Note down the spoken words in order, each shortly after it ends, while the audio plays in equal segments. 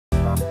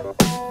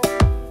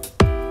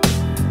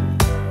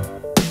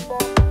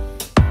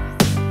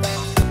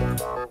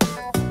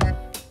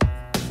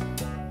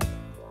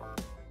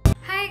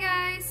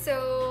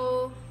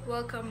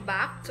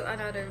to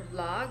another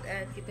vlog.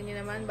 At kita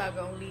nyo naman,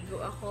 bagong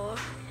ligo ako.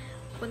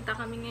 Punta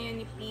kami ngayon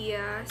ni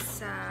Pia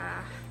sa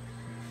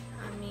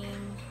aming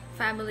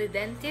family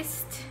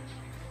dentist.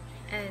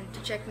 And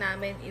to check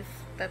namin if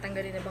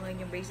tatanggalin na ba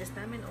ngayon yung braces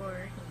namin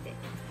or hindi.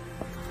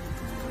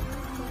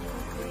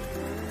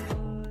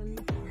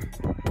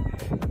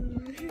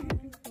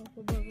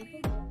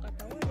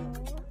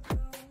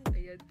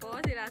 Ayan po,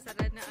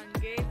 sinasara na ang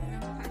gate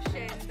ng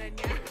asyenda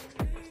niya.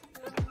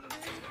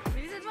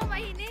 Bilisan mo,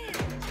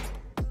 mainit!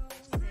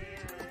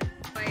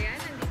 Ayan,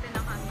 nandito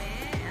na kami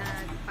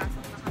at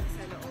pasok na kami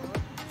sa loob.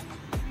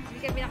 Hindi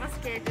kami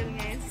nakaschedule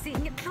ngayon.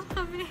 Singit lang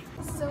kami.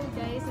 So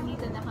guys,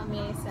 nandito na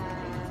kami sa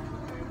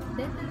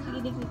dental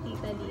clinic ni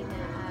Tita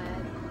Lina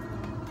at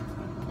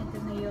ito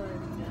na yun.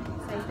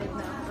 Excited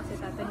na ako kasi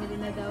tatanggalin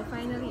na daw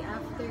finally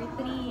after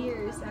 3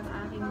 years ang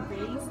aking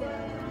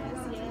braces.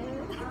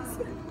 Yes!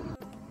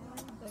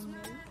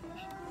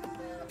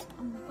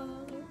 Ang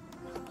pangit.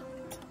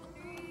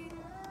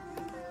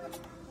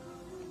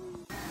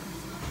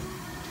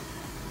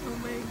 Oh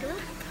my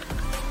God!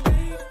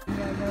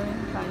 Gagawin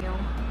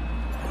tayong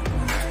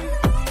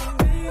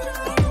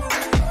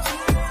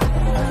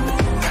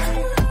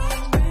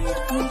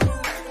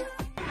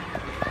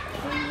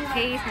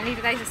okay,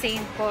 nandito tayo sa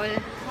St. Paul.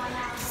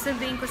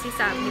 Sunduin ko si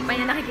Sam. Hindi pa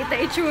niya nakikita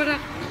itsura.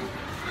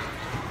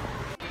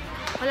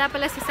 Wala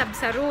pala si Sab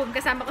sa room.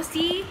 Kasama ko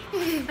si...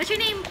 What's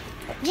your name?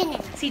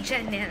 Janet. Si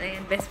Janet.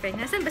 Ayan, best friend.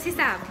 Nasaan ba si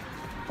Sam?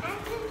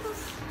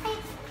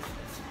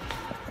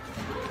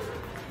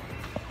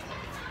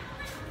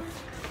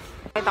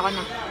 Pakita ko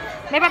na.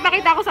 May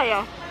papakita ko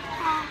sa'yo.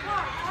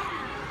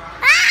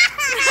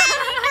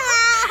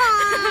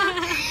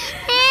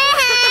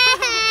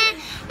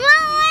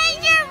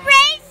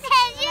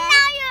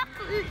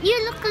 You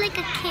look like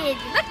a kid.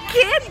 A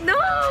kid? No!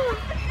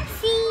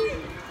 See?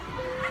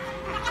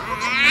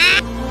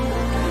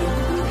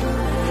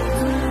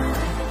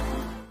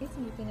 Guys,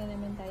 dito na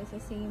naman tayo sa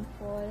St.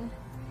 Paul.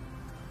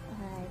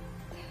 Alright.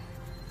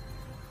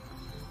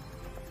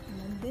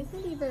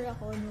 Nag-deliver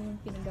ako nung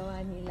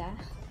pinagawa nila.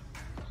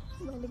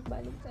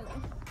 Balik-balik ka lang.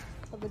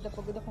 Pagod na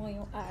pagod ako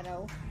ngayong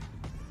araw.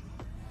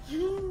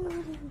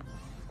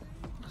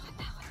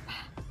 Nakatakot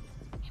pa.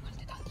 May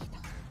multo daw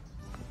dito.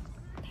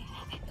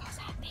 Let go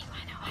sa ating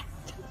 101.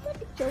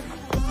 Joke.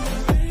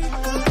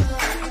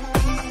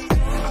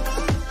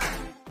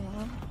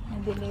 Ayan,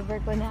 na-deliver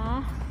ko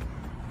na.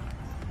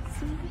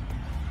 See?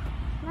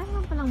 Wala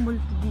naman palang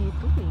multo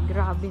dito eh.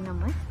 Grabe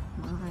naman.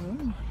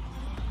 Ayan.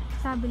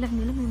 Sabi lang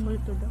nila may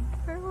multo daw.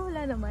 Pero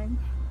wala naman.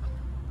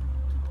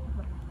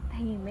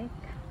 Tahimik.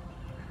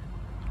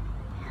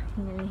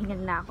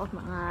 Hingal na ako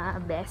mga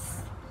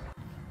best.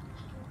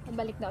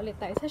 Balik na ulit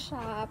tayo sa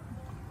shop.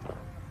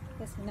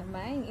 Kasi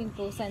naman,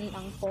 intusan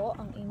lang po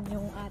ang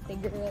inyong ate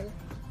girl.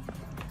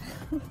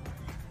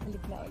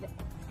 Balik na ulit.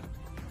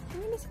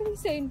 Minis ko yung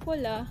St.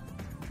 Paul ah.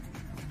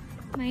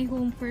 My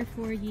home for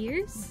 4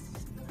 years.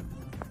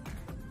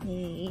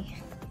 Hey.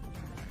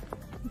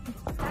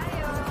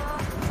 Tayo!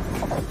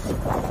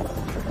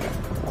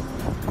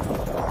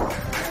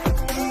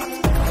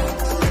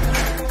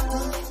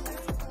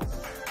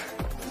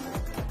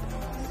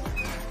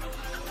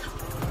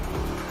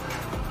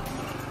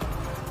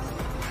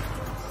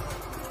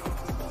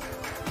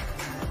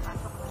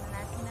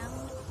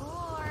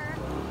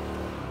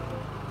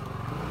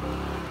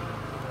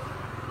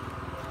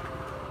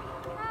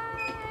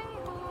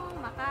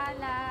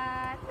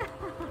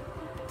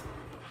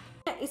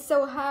 Is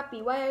so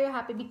happy. Why are you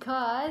happy?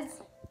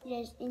 Because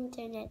There's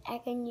internet.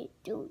 I can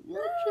do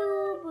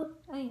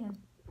YouTube. ayan.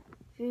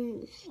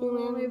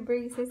 Oh, may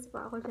braces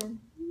pa ako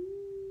dyan.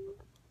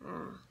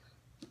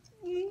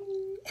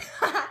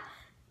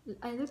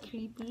 I look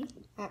creepy.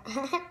 I'm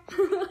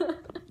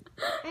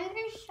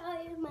gonna show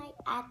you my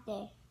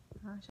ate.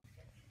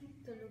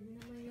 Tulog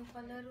naman yung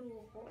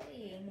kalaro ko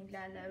eh.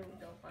 Naglalaro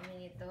daw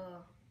kami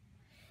nito.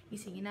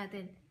 Isingin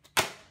natin.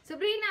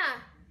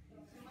 Sabrina!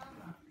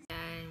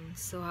 Yan.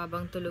 So,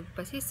 habang tulog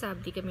pa si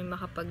Sab, di kami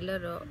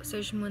makapaglaro.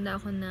 Search muna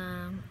ako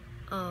ng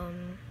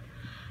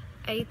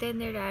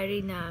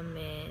itinerary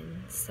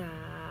namin sa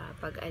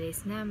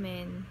pag-alis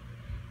namin.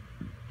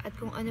 At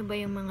kung ano ba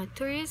yung mga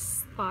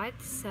tourist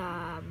spots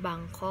sa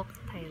Bangkok,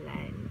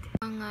 Thailand.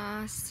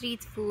 Mga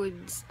street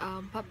foods,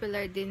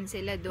 popular din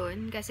sila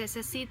doon. Kasi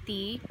sa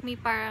city, may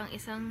parang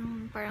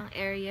parang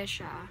area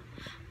siya.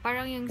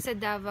 Parang yung sa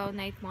Davao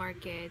Night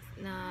Market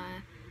na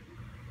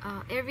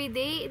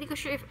everyday, hindi ko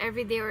sure if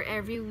everyday or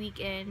every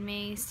weekend,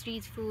 may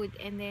street food.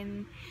 And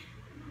then,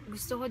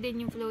 gusto ko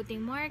din yung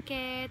floating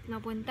market,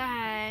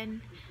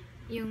 mapuntahan,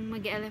 yung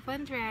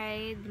mag-elephant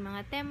ride,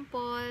 mga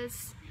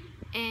temples,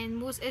 and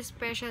most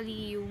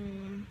especially yung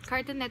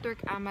Cartoon Network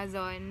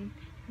Amazon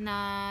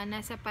na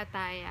nasa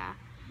Pattaya.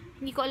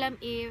 Hindi ko alam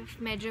if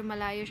medyo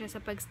malayo siya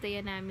sa pagstaya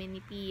namin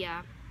ni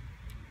Pia.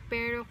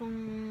 Pero kung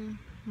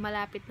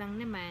malapit lang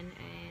naman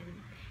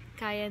and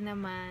kaya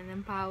naman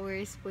ng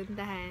powers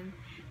puntahan,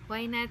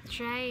 why not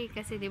try?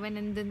 Kasi di ba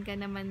nandun ka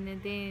naman na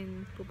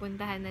din,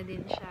 pupuntahan na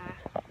din siya.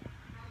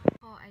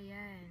 Oh,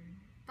 ayan.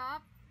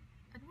 Top,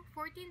 ano,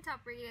 14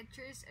 top-rated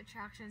tourist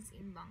attractions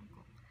in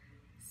Bangkok.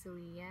 So,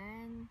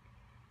 yan.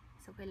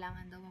 So,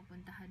 kailangan daw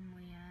mapuntahan mo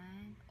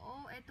yan.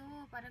 Oh, eto.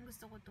 Parang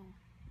gusto ko to.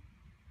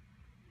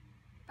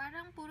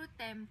 Parang puro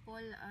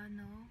temple,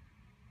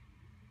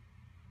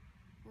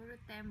 Puro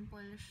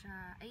temple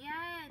siya.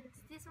 Ayan!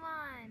 It's this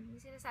one!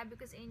 Yung sinasabi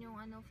ko sa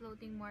inyong,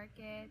 floating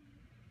market.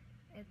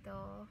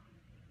 Ito.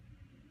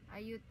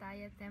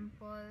 Ayutthaya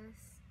temples.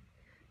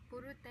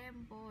 Puro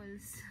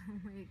temples. Oh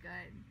my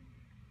God.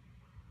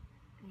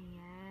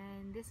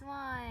 Ayan. This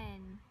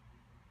one.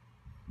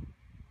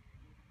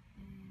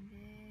 And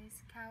this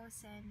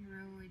Khao-Sen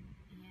Road.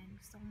 Ayan.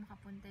 Gusto kong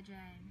makapunta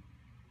dyan.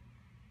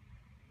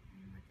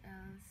 And what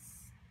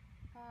else?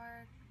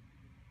 Park.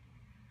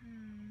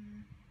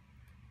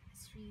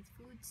 Street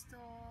food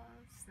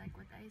stalls. Like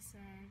what I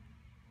said.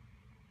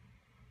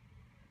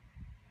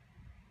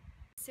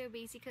 So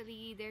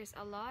basically, there's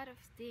a lot of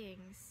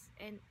things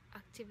and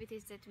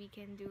activities that we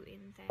can do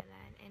in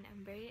Thailand. And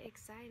I'm very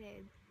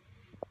excited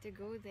to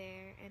go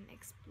there and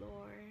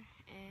explore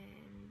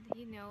and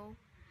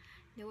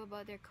know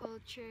about their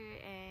culture,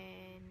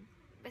 and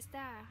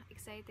basta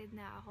excited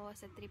na ako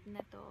sa trip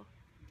na to,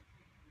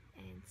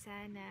 and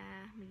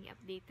sana maging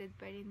updated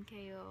pa rin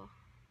kayo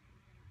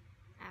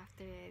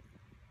after it.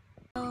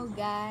 So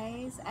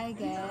guys, I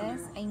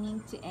guess I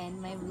need to end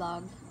my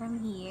vlog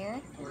from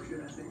here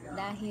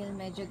dahil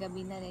medyo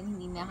gabi na rin,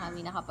 hindi na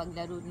kami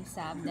nakapaglaro ni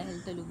Sam dahil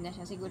tulog na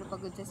siya, siguro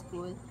pagod sa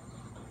school.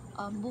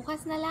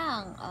 Bukas na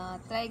lang,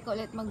 try ko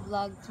ulit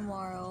mag-vlog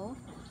tomorrow.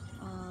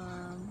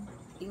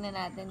 Tingnan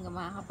natin kung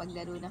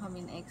makakapaglaro na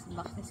kami ng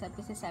Xbox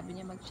kasi sabi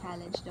niya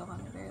mag-challenge daw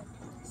kami, pero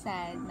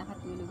sad,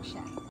 nakatulog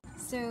siya.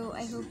 So,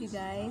 I hope you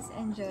guys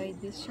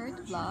enjoyed this short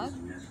vlog,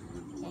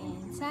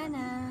 and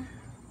sana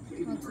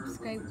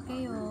mag-subscribe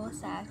kayo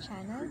sa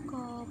channel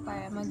ko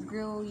para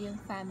mag-grow yung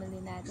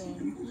family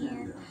natin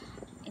here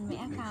in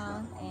my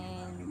account,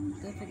 and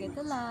don't forget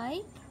to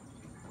like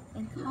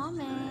and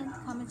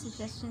comment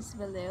suggestions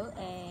below,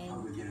 and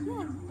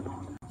yeah.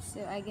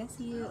 So I guess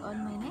see you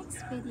on my next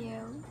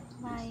video.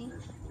 Bye.